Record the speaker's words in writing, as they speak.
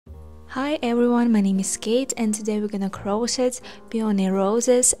Hi everyone, my name is Kate and today we're gonna crochet peony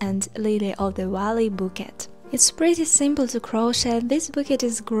roses and lily of the valley bouquet. It's pretty simple to crochet. This bouquet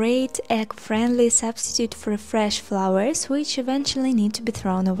is great egg-friendly substitute for fresh flowers which eventually need to be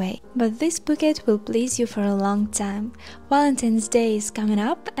thrown away. But this bouquet will please you for a long time. Valentine's Day is coming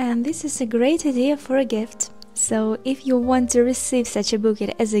up and this is a great idea for a gift. So if you want to receive such a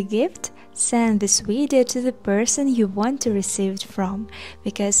bouquet as a gift, send this video to the person you want to receive it from,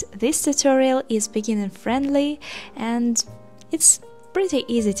 because this tutorial is beginner friendly and it's pretty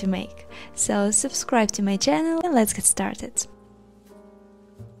easy to make. So subscribe to my channel and let's get started.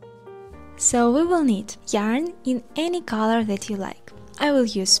 So we will need yarn in any color that you like. I will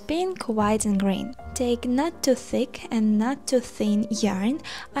use pink, white and green. Take not too thick and not too thin yarn.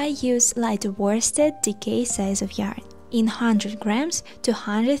 I use light worsted DK size of yarn in 100 grams to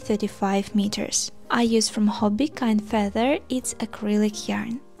 135 meters. I use from Hobby Kind Feather, it's acrylic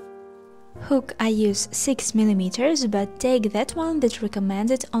yarn. Hook I use 6 millimeters, but take that one that's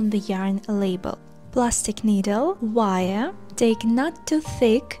recommended on the yarn label. Plastic needle, wire, take not too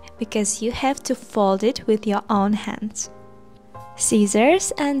thick because you have to fold it with your own hands.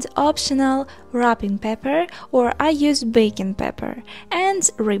 Scissors and optional wrapping paper, or I use baking paper, and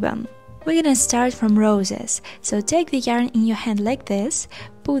ribbon. We're gonna start from roses, so take the yarn in your hand like this,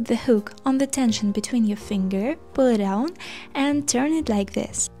 put the hook on the tension between your finger, pull it down and turn it like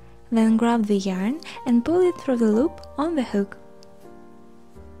this. Then grab the yarn and pull it through the loop on the hook.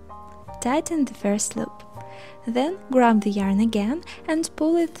 Tighten the first loop. Then grab the yarn again and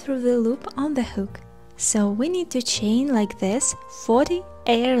pull it through the loop on the hook. So we need to chain like this 40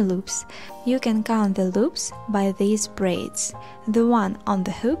 air loops. You can count the loops by these braids. The one on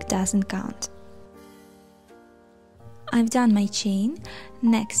the hook doesn't count. I've done my chain.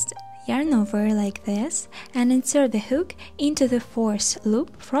 Next, yarn over like this and insert the hook into the fourth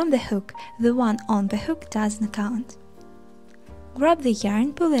loop from the hook. The one on the hook doesn't count. Grab the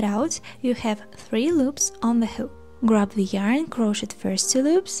yarn, pull it out. You have 3 loops on the hook. Grab the yarn, crochet first 2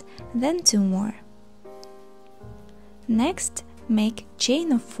 loops, then 2 more. Next, make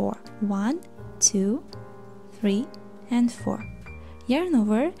chain of 4. 1, 2, 3 and 4. Yarn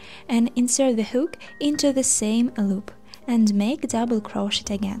over and insert the hook into the same loop and make double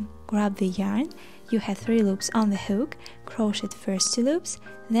crochet again. Grab the yarn, you have 3 loops on the hook, crochet first 2 loops,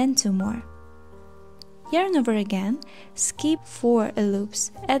 then 2 more. Yarn over again, skip 4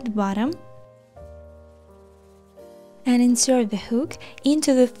 loops at the bottom and insert the hook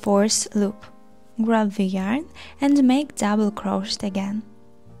into the 4th loop. Grab the yarn and make double crochet again.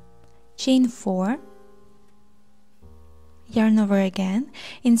 Chain 4, yarn over again,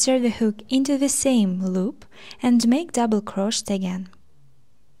 insert the hook into the same loop and make double crochet again.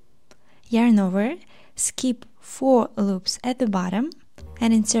 Yarn over, skip 4 loops at the bottom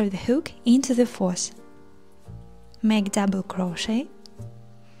and insert the hook into the 4th. Make double crochet,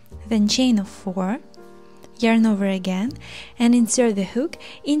 then chain of 4, yarn over again and insert the hook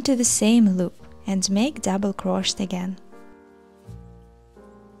into the same loop and make double crochet again.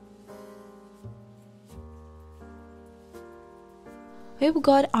 We've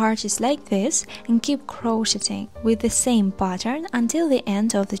got arches like this and keep crocheting with the same pattern until the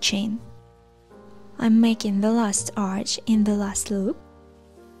end of the chain. I'm making the last arch in the last loop.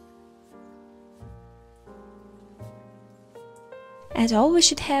 At all we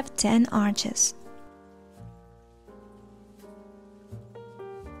should have 10 arches.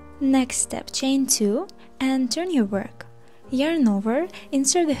 Next step, chain 2 and turn your work. Yarn over,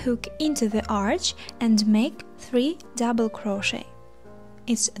 insert the hook into the arch and make 3 double crochet.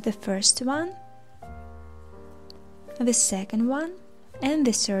 It's the first one, the second one and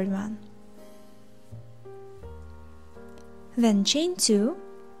the third one. Then chain 2,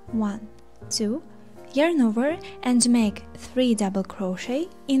 1, 2, yarn over and make 3 double crochet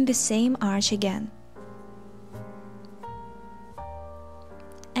in the same arch again.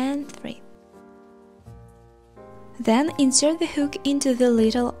 And 3. Then insert the hook into the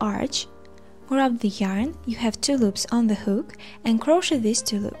little arch. Grab the yarn, you have 2 loops on the hook and crochet these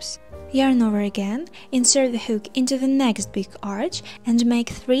 2 loops. Yarn over again, insert the hook into the next big arch and make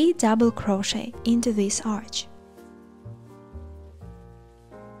 3 double crochet into this arch.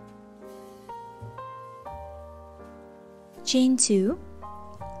 Chain 2,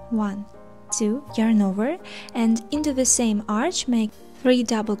 1, 2, yarn over and into the same arch make 3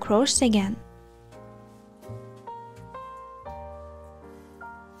 double crochets again.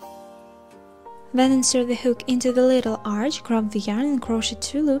 Then insert the hook into the little arch, grab the yarn and crochet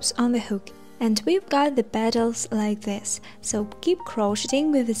 2 loops on the hook. And we've got the petals like this, so keep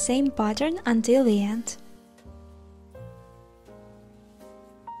crocheting with the same pattern until the end.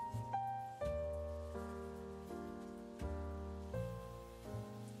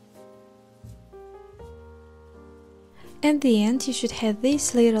 At the end you should have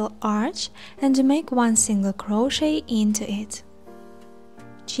this little arch and make one single crochet into it.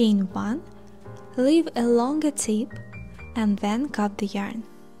 Chain 1, leave a longer tip and then cut the yarn.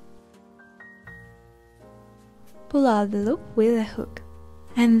 Pull out the loop with a hook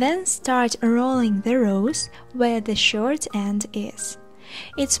and then start rolling the rows where the short end is.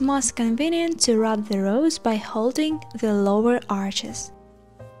 It's most convenient to wrap the rows by holding the lower arches.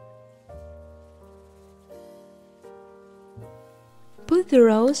 Put the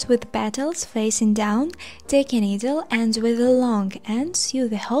rows with petals facing down, take a needle and with the long end sew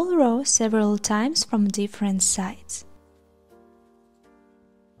the whole row several times from different sides.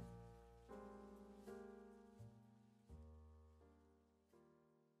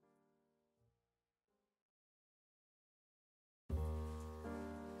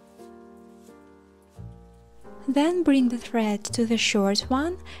 Then bring the thread to the short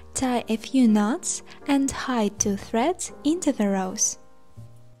one, tie a few knots and hide 2 threads into the rows.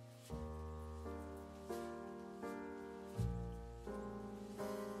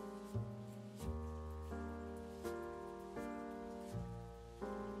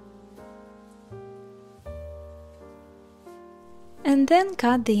 And then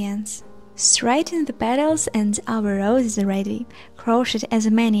cut the ends. Straighten the petals and our rose is ready. Crochet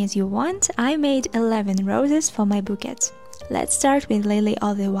as many as you want. I made 11 roses for my bouquet. Let's start with Lily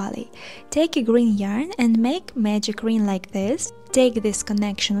of the Valley. Take a green yarn and make magic green like this. Take this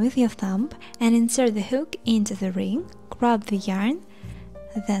connection with your thumb and insert the hook into the ring. Grab the yarn,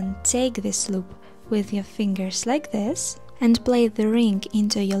 then take this loop with your fingers like this and place the ring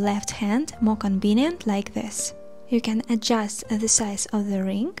into your left hand, more convenient like this. You can adjust the size of the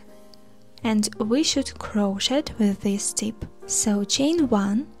ring, and we should crochet with this tip. So chain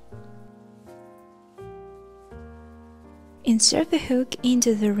 1, insert the hook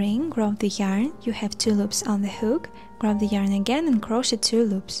into the ring, grab the yarn, you have 2 loops on the hook, grab the yarn again and crochet 2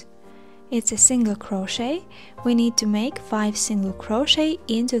 loops. It's a single crochet, we need to make 5 single crochet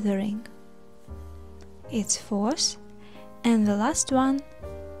into the ring. It's 4th, and the last one,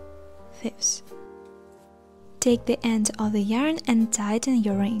 5th. Take the end of the yarn and tighten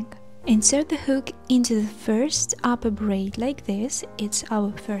your ring. Insert the hook into the first upper braid like this, it's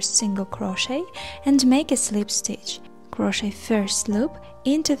our first single crochet, and make a slip stitch. Crochet first loop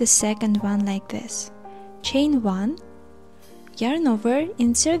into the second one like this. Chain 1, yarn over,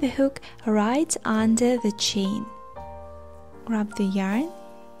 insert the hook right under the chain. Grab the yarn,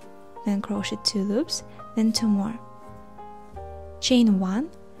 then crochet 2 loops, then 2 more. Chain 1,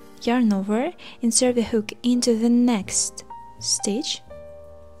 yarn over, insert the hook into the next stitch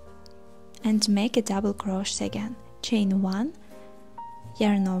and make a double crochet again. Chain 1,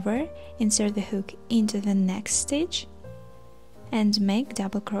 yarn over, insert the hook into the next stitch and make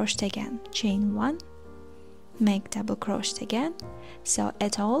double crochet again. Chain 1, make double crochet again. So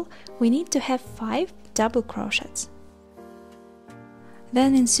at all we need to have 5 double crochets.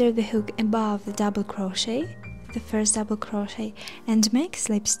 Then insert the hook above the double crochet, the first double crochet, and make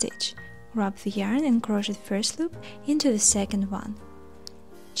slip stitch. Grab the yarn and crochet first loop into the second one.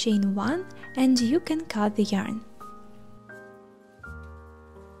 Chain 1 and you can cut the yarn.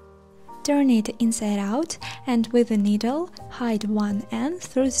 Turn it inside out and with the needle hide one end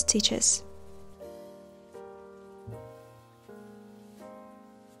through the stitches.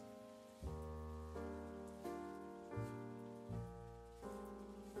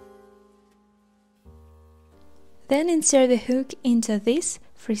 Then insert the hook into this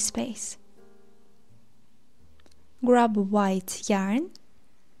free space. Grab white yarn,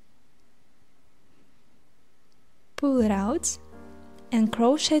 pull it out and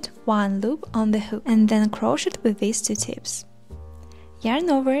crochet 1 loop on the hook and then crochet with these 2 tips. Yarn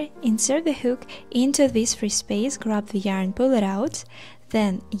over, insert the hook into this free space, grab the yarn, pull it out,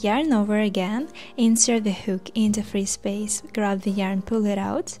 then yarn over again, insert the hook into free space, grab the yarn, pull it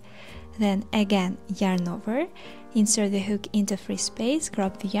out, then again yarn over, insert the hook into free space,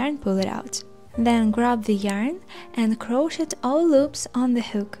 grab the yarn, pull it out. Then grab the yarn and crochet all loops on the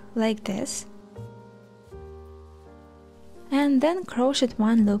hook like this. And then crochet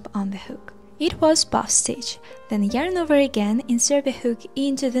 1 loop on the hook. It was puff stitch. Then yarn over again, insert the hook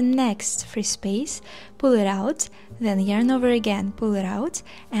into the next free space, pull it out, then yarn over again, pull it out,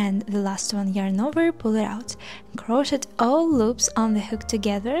 and the last one yarn over, pull it out. Crochet all loops on the hook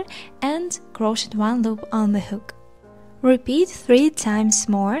together and crochet 1 loop on the hook. Repeat 3 times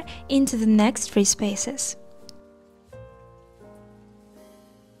more into the next free spaces.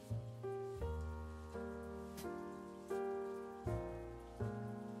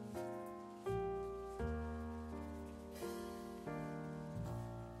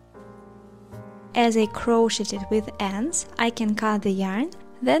 As I crocheted with ends, I can cut the yarn,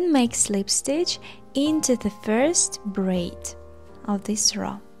 then make slip stitch into the first braid of this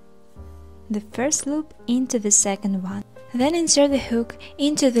row, the first loop into the second one. Then insert the hook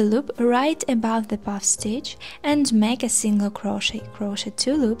into the loop right above the puff stitch and make a single crochet. Crochet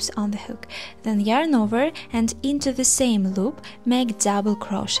 2 loops on the hook, then yarn over and into the same loop make double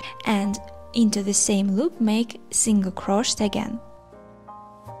crochet, and into the same loop make single crochet again.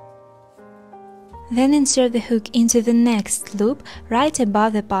 Then insert the hook into the next loop right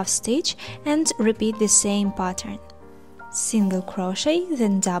above the puff stitch and repeat the same pattern. Single crochet,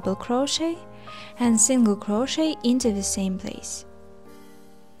 then double crochet, and single crochet into the same place.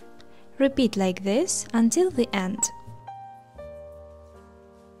 Repeat like this until the end.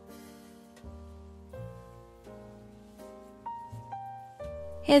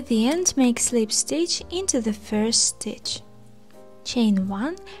 At the end, make slip stitch into the first stitch. Chain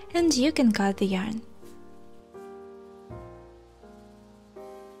 1 and you can cut the yarn.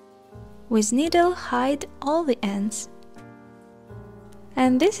 With needle, hide all the ends.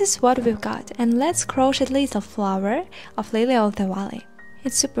 And this is what we've got, and let's crochet little flower of Lily of the Valley.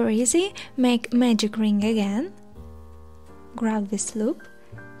 It's super easy. Make magic ring again, grab this loop,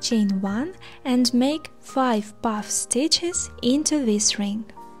 chain 1 and make 5 puff stitches into this ring.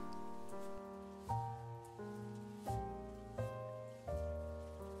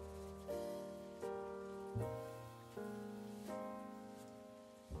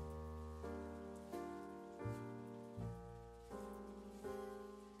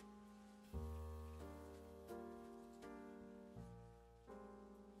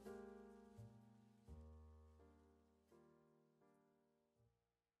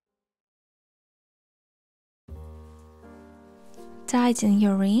 Tighten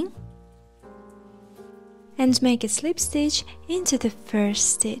your ring and make a slip stitch into the first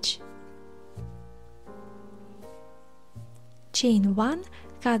stitch. Chain 1,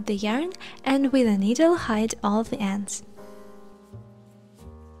 cut the yarn and with a needle hide all the ends.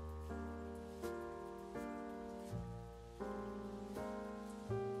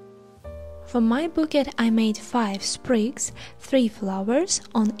 For my bouquet I made 5 sprigs, 3 flowers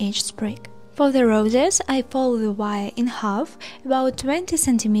on each sprig. For the roses, I fold the wire in half, about 20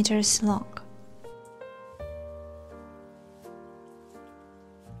 centimeters long.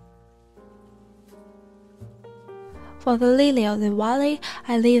 For the lily of the valley,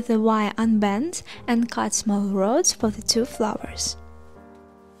 I leave the wire unbent and cut small rods for the 2 flowers.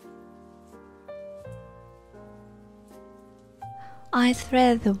 I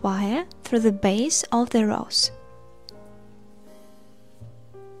thread the wire through the base of the rose.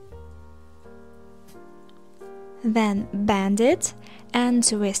 Then bend it and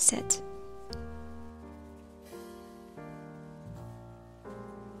twist it.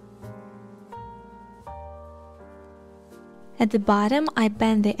 At the bottom, I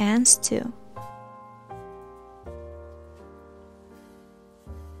bend the ends too.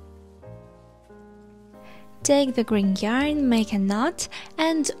 Take the green yarn, make a knot,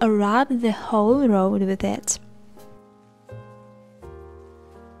 and wrap the whole road with it.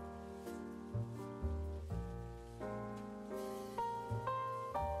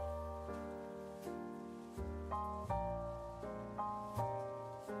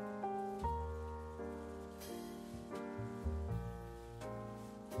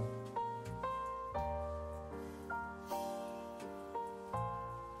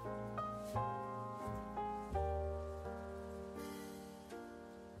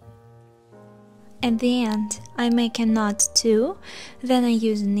 At the end, I make a knot too, then I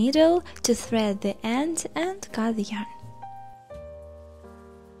use a needle to thread the end and cut the yarn.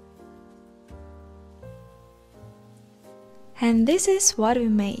 And this is what we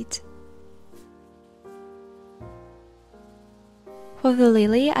made. For the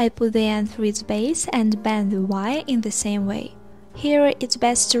lily, I put the end through its base and bend the wire in the same way. Here it's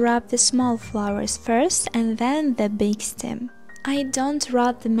best to wrap the small flowers first and then the big stem. I don't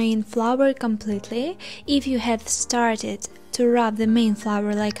wrap the main flower completely. If you have started to wrap the main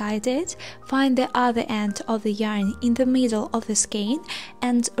flower like I did, find the other end of the yarn in the middle of the skein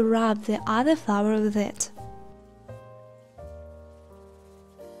and wrap the other flower with it.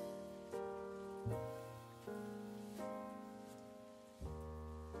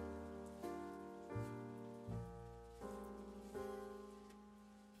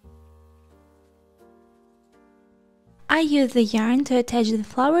 I use the yarn to attach the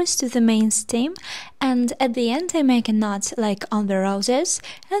flowers to the main stem, and at the end I make a knot like on the roses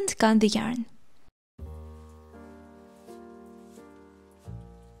and cut the yarn.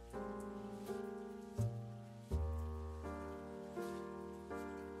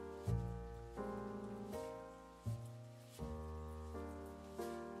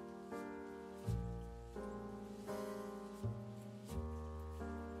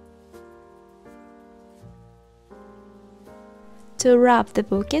 To wrap the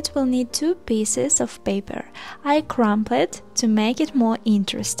bouquet, we'll need 2 pieces of paper. I crumple it to make it more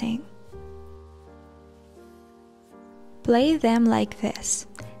interesting. Play them like this.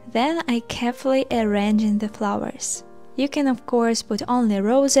 Then I carefully arrange in the flowers. You can of course put only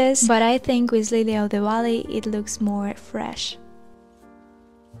roses, but I think with Lily of the Valley it looks more fresh.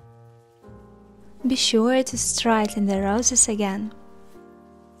 Be sure to straighten the roses again.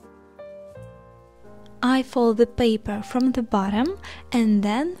 I fold the paper from the bottom and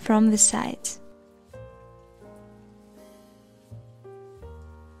then from the sides.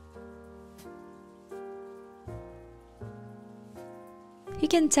 You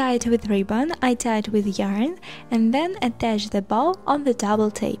can tie it with ribbon, I tie it with yarn, and then attach the bow on the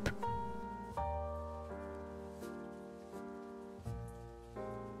double tape.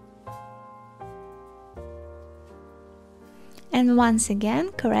 And once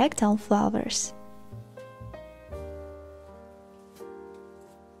again, correct all flowers.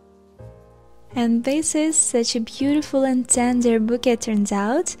 And this is such a beautiful and tender bouquet turns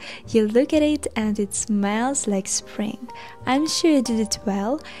out. You look at it and it smells like spring. I'm sure you did it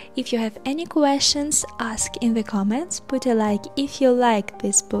well. If you have any questions, ask in the comments. Put a like if you like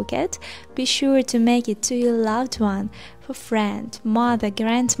this bouquet. Be sure to make it to your loved one, for friend, mother,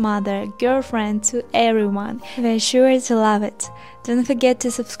 grandmother, girlfriend, to everyone. They're sure to love it. Don't forget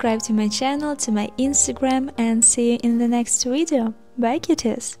to subscribe to my channel, to my Instagram, and see you in the next video. Bye,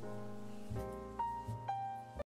 cuties!